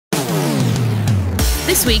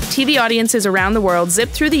This week, TV audiences around the world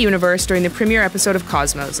zipped through the universe during the premiere episode of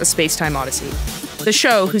Cosmos, A Space-Time Odyssey. The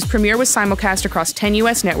show, whose premiere was simulcast across 10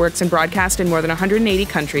 U.S. networks and broadcast in more than 180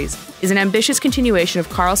 countries, is an ambitious continuation of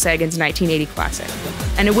Carl Sagan's 1980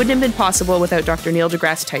 classic. And it wouldn't have been possible without Dr. Neil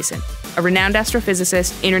deGrasse Tyson, a renowned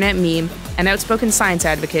astrophysicist, internet meme, and outspoken science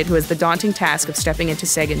advocate who has the daunting task of stepping into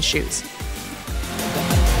Sagan's shoes.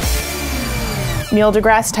 Neil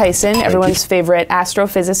deGrasse Tyson, everyone's favorite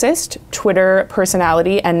astrophysicist, Twitter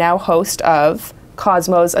personality, and now host of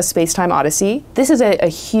Cosmos, A Space-Time Odyssey. This is a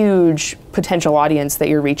huge potential audience that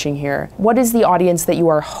you're reaching here. What is the audience that you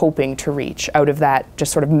are hoping to reach out of that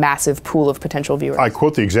just sort of massive pool of potential viewers? I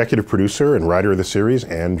quote the executive producer and writer of the series,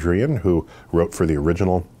 Ann Druyan, who wrote for the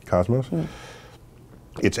original Cosmos.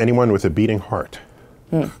 It's anyone with a beating heart.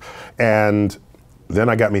 And then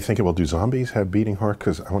I got me thinking, well, do zombies have beating heart?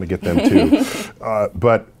 Because I want to get them too.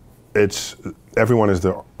 But everyone is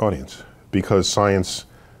the audience, because science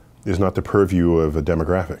is not the purview of a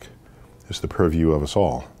demographic. It's the purview of us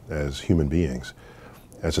all as human beings,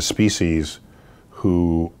 as a species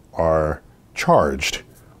who are charged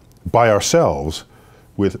by ourselves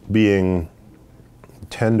with being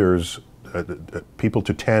tenders, people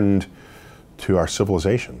to tend to our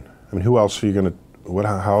civilization. I mean, who else are you going to,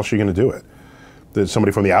 how else are you going to do it? There's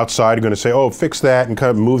somebody from the outside going to say, oh, fix that and kind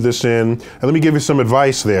of move this in, and let me give you some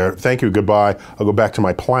advice there. Thank you, goodbye. I'll go back to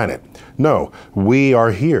my planet. No, we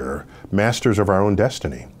are here, masters of our own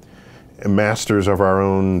destiny, masters of our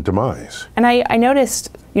own demise. And I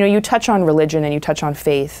noticed, you touch on religion and you touch on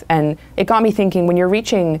faith, and it got me thinking, when you're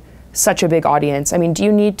reaching such a big audience, I mean, do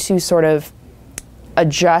you need to sort of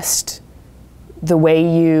adjust the way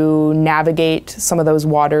you navigate some of those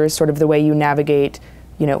waters, sort of the way you navigate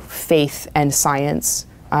faith and science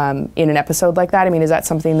in an episode like that? I mean, is that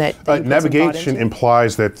something that navigation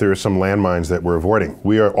implies that there are some landmines that we're avoiding.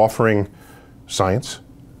 We are offering science,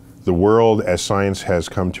 the world as science has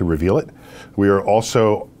come to reveal it. We are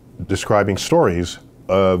also describing stories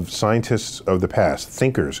of scientists of the past,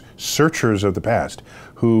 thinkers, searchers of the past,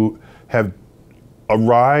 who have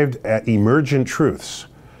arrived at emergent truths,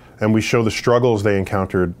 and we show the struggles they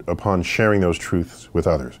encountered upon sharing those truths with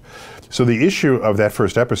others. So the issue of that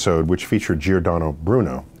first episode, which featured Giordano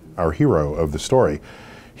Bruno, our hero of the story,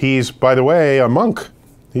 he's, by the way, a monk.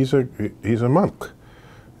 He's a monk,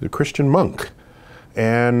 a Christian monk.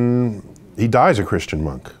 And he dies a Christian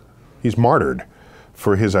monk. He's martyred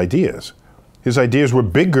for his ideas. His ideas were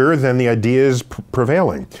bigger than the ideas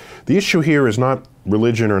prevailing. The issue here is not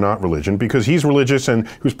religion or not religion, because he's religious and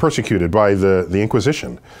he was persecuted by the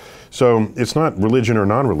Inquisition. So it's not religion or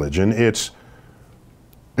non-religion, it's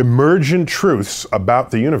emergent truths about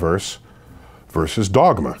the universe versus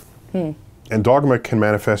dogma. And dogma can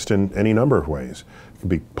manifest in any number of ways. It can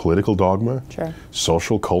be political dogma,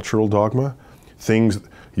 social, cultural dogma, things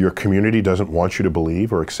your community doesn't want you to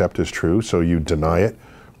believe or accept as true, so you deny it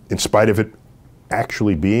in spite of it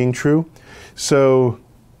actually being true. So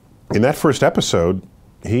in that first episode,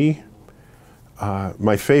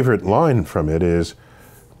 my favorite line from it is,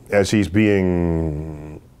 as he's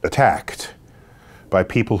being attacked by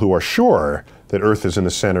people who are sure that Earth is in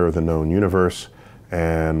the center of the known universe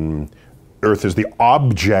and Earth is the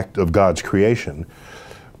object of God's creation,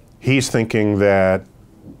 he's thinking that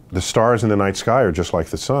the stars in the night sky are just like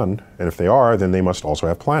the sun, and if they are, then they must also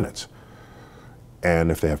have planets. And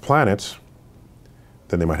if they have planets,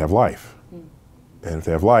 then they might have life. And if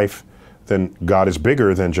they have life, then God is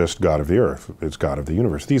bigger than just God of the earth. It's God of the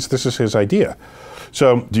universe. This is his idea.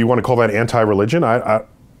 So do you want to call that anti-religion?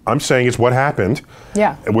 I'm saying it's what happened.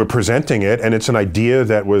 Yeah. And we're presenting it, and it's an idea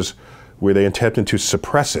that was where they attempted to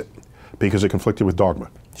suppress it because it conflicted with dogma.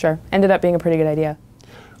 Sure. Ended up being a pretty good idea.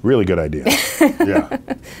 Really good idea. Yeah.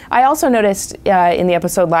 I also noticed in the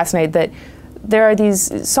episode last night that there are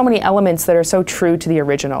so many elements that are so true to the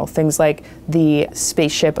original. Things like the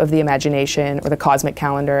spaceship of the imagination or the cosmic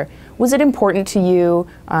calendar. Was it important to you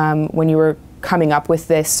when you were coming up with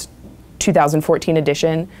this 2014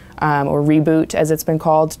 edition, or Reboot as it's been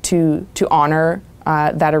called, to honor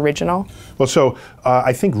that original? Well, so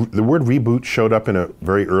I think the word reboot showed up in a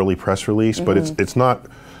very early press release, but it's not,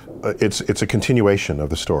 it's a continuation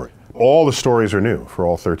of the story. All the stories are new for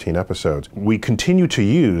all 13 episodes. We continue to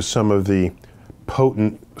use some of the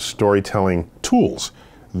potent storytelling tools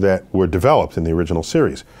that were developed in the original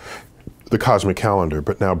series. The cosmic calendar,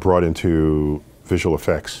 but now brought into visual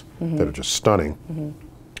effects that are just stunning,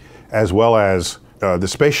 as well as the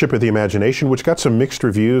spaceship of the imagination, which got some mixed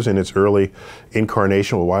reviews in its early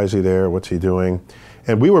incarnation. Well, why is he there? What's he doing?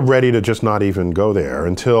 And we were ready to just not even go there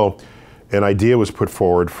until an idea was put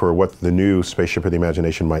forward for what the new spaceship of the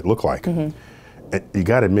imagination might look like. you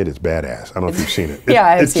got to admit it's badass. I don't know if you've seen it. Yeah,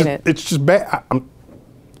 I've seen it. It's just bad.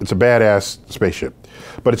 It's a badass spaceship,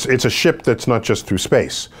 but it's a ship that's not just through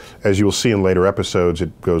space. As you will see in later episodes,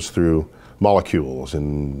 it goes through molecules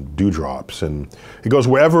and dewdrops, and it goes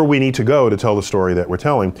wherever we need to go to tell the story that we're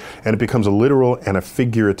telling, and it becomes a literal and a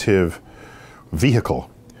figurative vehicle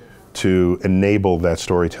to enable that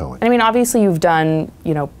storytelling. And I mean, obviously you've done,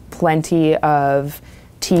 you know, plenty of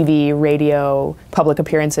TV, radio, public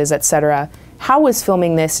appearances, etc. How was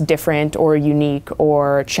filming this different or unique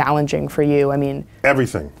or challenging for you? I mean,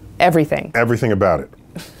 everything. Everything. Everything about it.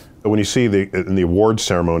 When you see in the awards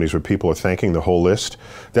ceremonies where people are thanking the whole list,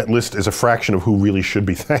 that list is a fraction of who really should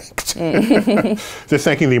be thanked. They're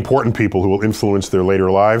thanking the important people who will influence their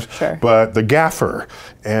later lives. Sure. But the gaffer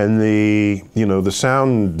and the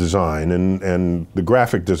sound design and the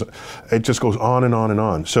graphic design, it just goes on and on and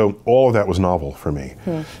on. So all of that was novel for me.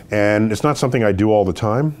 And it's not something I do all the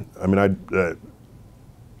time. I mean,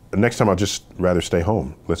 next time I'll just rather stay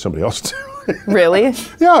home, let somebody else do it. Really?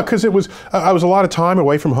 Yeah, because I was a lot of time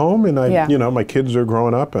away from home, and Yeah. my kids are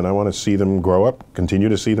growing up, and I want to see them grow up, continue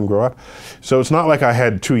to see them grow up. So it's not like I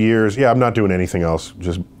had 2 years. Yeah, I'm not doing anything else.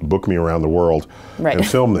 Just book me around the world and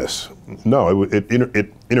film this. No,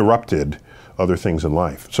 it interrupted other things in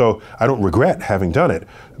life. So I don't regret having done it,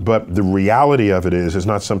 but the reality of it is, it's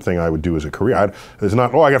not something I would do as a career. It's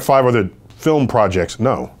not, I got 5 other film projects.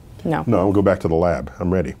 No, I'll go back to the lab.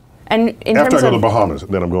 I'm ready. And in After I terms go to of the Bahamas,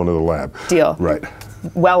 then I'm going to the lab. Deal. Right.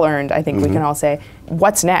 Well earned, I think we can all say.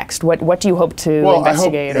 What's next? What do you hope to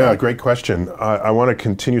investigate? Yeah, great question. I want to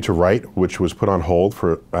continue to write, which was put on hold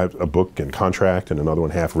for a book in contract, and another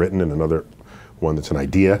one half written, and another one that's an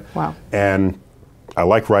idea. Wow. And I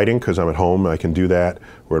like writing because I'm at home. I can do that.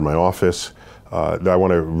 We're in my office. I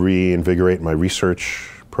want to reinvigorate my research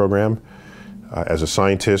program. As a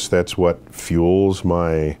scientist, that's what fuels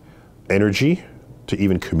my energy to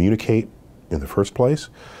even communicate in the first place.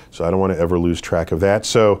 So I don't want to ever lose track of that.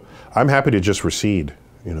 So I'm happy to just recede,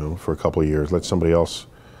 for a couple of years. Let somebody else,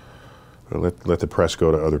 let the press go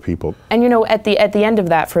to other people. And at the end of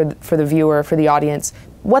that, for the viewer, for the audience,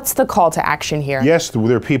 what's the call to action here? Yes,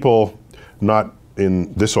 there are people not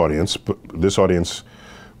in this audience, but this audience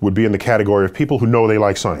would be in the category of people who know they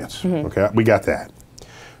like science. Okay, we got that.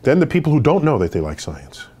 Then the people who don't know that they like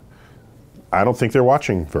science. I don't think they're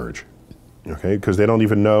watching Verge. Okay, because they don't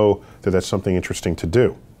even know that that's something interesting to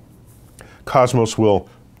do. Cosmos will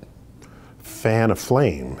fan a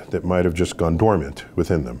flame that might have just gone dormant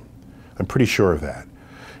within them. I'm pretty sure of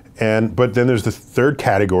that. But then there's the third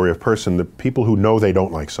category of person, the people who know they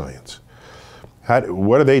don't like science.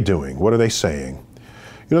 What are they doing? What are they saying?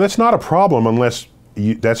 That's not a problem unless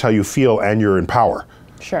that's how you feel and you're in power.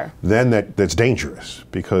 Sure. Then that's dangerous,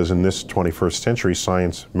 because in this 21st century,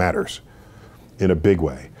 science matters in a big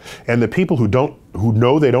way. And the people who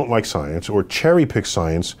know they don't like science or cherry pick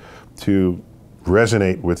science to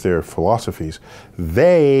resonate with their philosophies,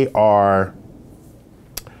 they are,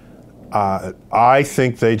 I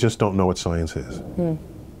think they just don't know what science is.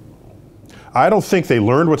 I don't think they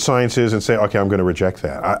learned what science is and say, okay, I'm going to reject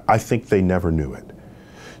that. I think they never knew it.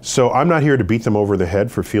 So I'm not here to beat them over the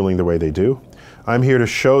head for feeling the way they do. I'm here to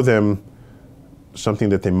show them something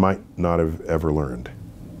that they might not have ever learned.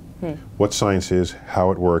 What science is,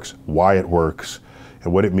 how it works, why it works,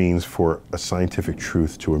 and what it means for a scientific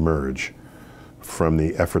truth to emerge from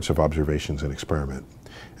the efforts of observations and experiment.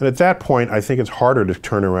 And at that point, I think it's harder to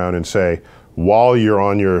turn around and say, while you're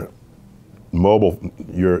on your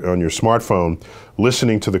you're on your smartphone,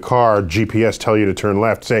 listening to the car GPS tell you to turn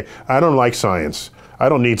left, say, I don't like science. I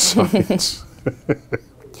don't need science.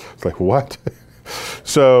 It's like, what?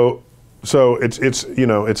 So it's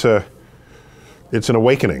an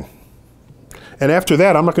awakening. And after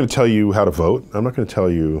that, I'm not going to tell you how to vote. I'm not going to tell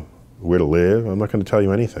you where to live. I'm not going to tell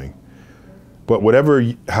you anything. But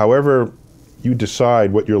however you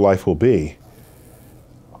decide what your life will be,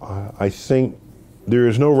 I think there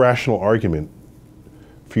is no rational argument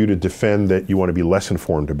for you to defend that you want to be less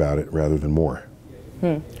informed about it rather than more.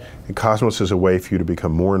 And Cosmos is a way for you to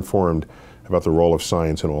become more informed about the role of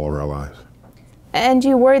science in all of our lives. And do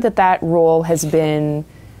you worry that that role has been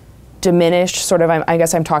diminished, sort of? I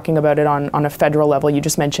guess I'm talking about it on a federal level. You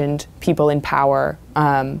just mentioned people in power,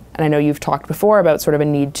 and I know you've talked before about sort of a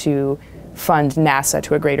need to fund NASA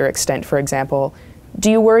to a greater extent, for example. Do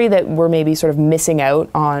you worry that we're maybe sort of missing out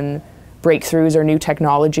on breakthroughs or new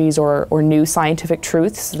technologies or new scientific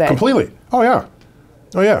truths? Completely. Oh yeah.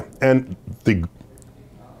 Oh yeah. And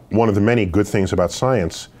one of the many good things about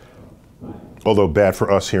science, although bad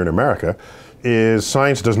for us here in America, is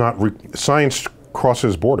science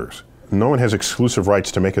crosses borders. No one has exclusive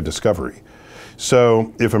rights to make a discovery.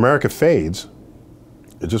 So if America fades,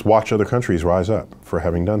 just watch other countries rise up for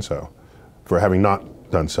having done so, for having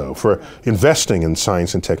not done so, for investing in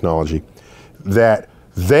science and technology that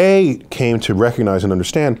they came to recognize and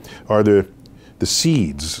understand are the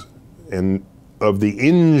seeds and of the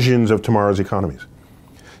engines of tomorrow's economies.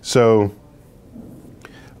 So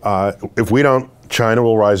if we don't, China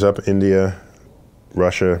will rise up, India,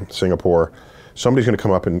 Russia, Singapore, somebody's going to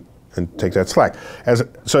come up and take that slack.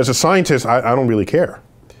 So as a scientist, I don't really care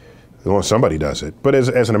as long as somebody does it. But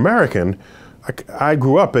as an American, I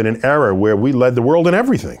grew up in an era where we led the world in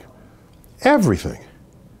everything. Everything.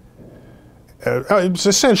 It's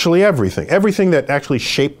essentially everything. Everything that actually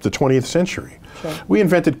shaped the 20th century. Sure. We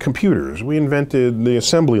invented computers. We invented the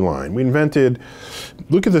assembly line. We invented,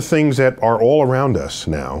 look at the things that are all around us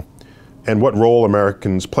now and what role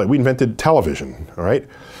Americans play. We invented television, all right?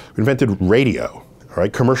 We invented radio, all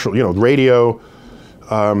right? Commercial, radio.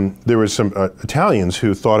 There was some Italians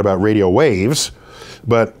who thought about radio waves,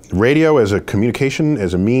 but radio as a communication,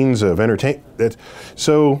 as a means of entertainment,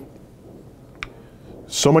 so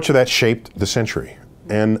much of that shaped the century.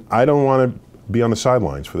 And I don't want to be on the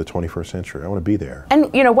sidelines for the 21st century. I want to be there. And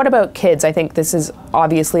what about kids? I think this is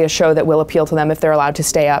obviously a show that will appeal to them if they're allowed to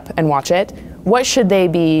stay up and watch it. What should they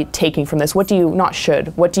be taking from this? What do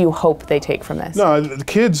you hope they take from this? No, the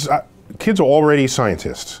kids are already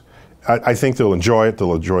scientists. I think they'll enjoy it.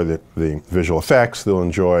 They'll enjoy the visual effects. They'll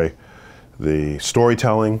enjoy the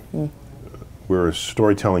storytelling. We're a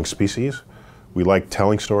storytelling species. We like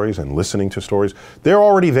telling stories and listening to stories. They're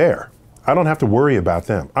already there. I don't have to worry about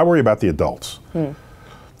them. I worry about the adults.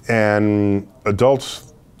 And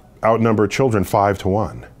adults outnumber children 5 to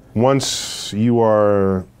 1. Once you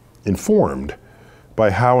are informed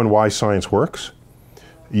by how and why science works,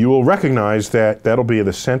 you will recognize that that'll be at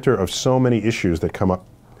the center of so many issues that come up,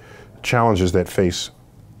 challenges that face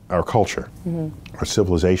our culture, our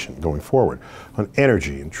civilization going forward, on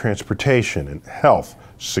energy and transportation and health,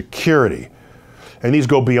 security. And these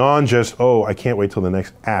go beyond just, I can't wait till the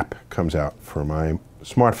next app comes out for my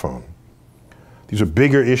smartphone. These are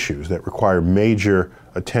bigger issues that require major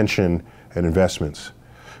attention and investments.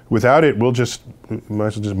 Without it, we might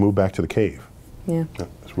as well just move back to the cave. Yeah.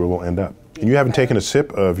 That's where we'll end up. And you haven't taken a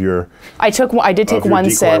sip of your I did take one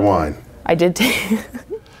sip. Wine. I did take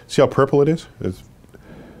See how purple it is? This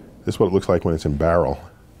is what it looks like when it's in barrel.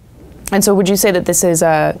 And so would you say that this is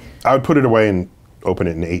I would put it away and open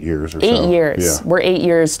it in 8 years or so. 8 years. Yeah. We're 8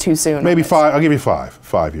 years too soon. Maybe 5. I'll give you 5.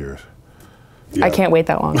 5 years. Yeah. I can't wait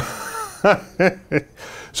that long.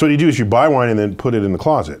 So what you do is you buy wine and then put it in the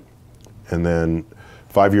closet. And then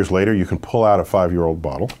 5 years later, you can pull out a 5-year-old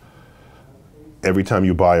bottle every time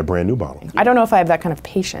you buy a brand new bottle. I don't know if I have that kind of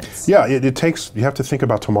patience. Yeah, it takes, you have to think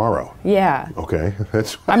about tomorrow. Yeah. Okay.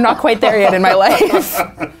 I'm not quite there yet in my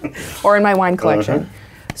life or in my wine collection.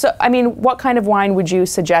 So, what kind of wine would you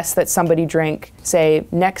suggest that somebody drink, say,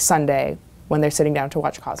 next Sunday when they're sitting down to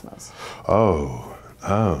watch Cosmos?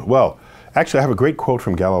 Well, actually, I have a great quote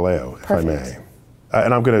from Galileo, if I may.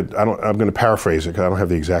 And I'm gonna paraphrase it because I don't have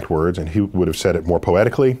the exact words, and he would have said it more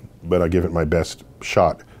poetically, but I'll give it my best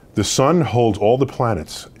shot. The sun holds all the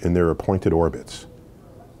planets in their appointed orbits,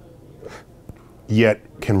 yet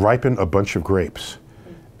can ripen a bunch of grapes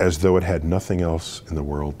as though it had nothing else in the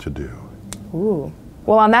world to do. Ooh.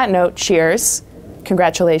 Well, on that note, cheers.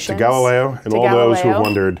 Congratulations. To Galileo and all those who have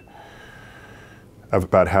wondered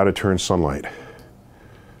about how to turn sunlight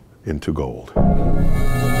into gold.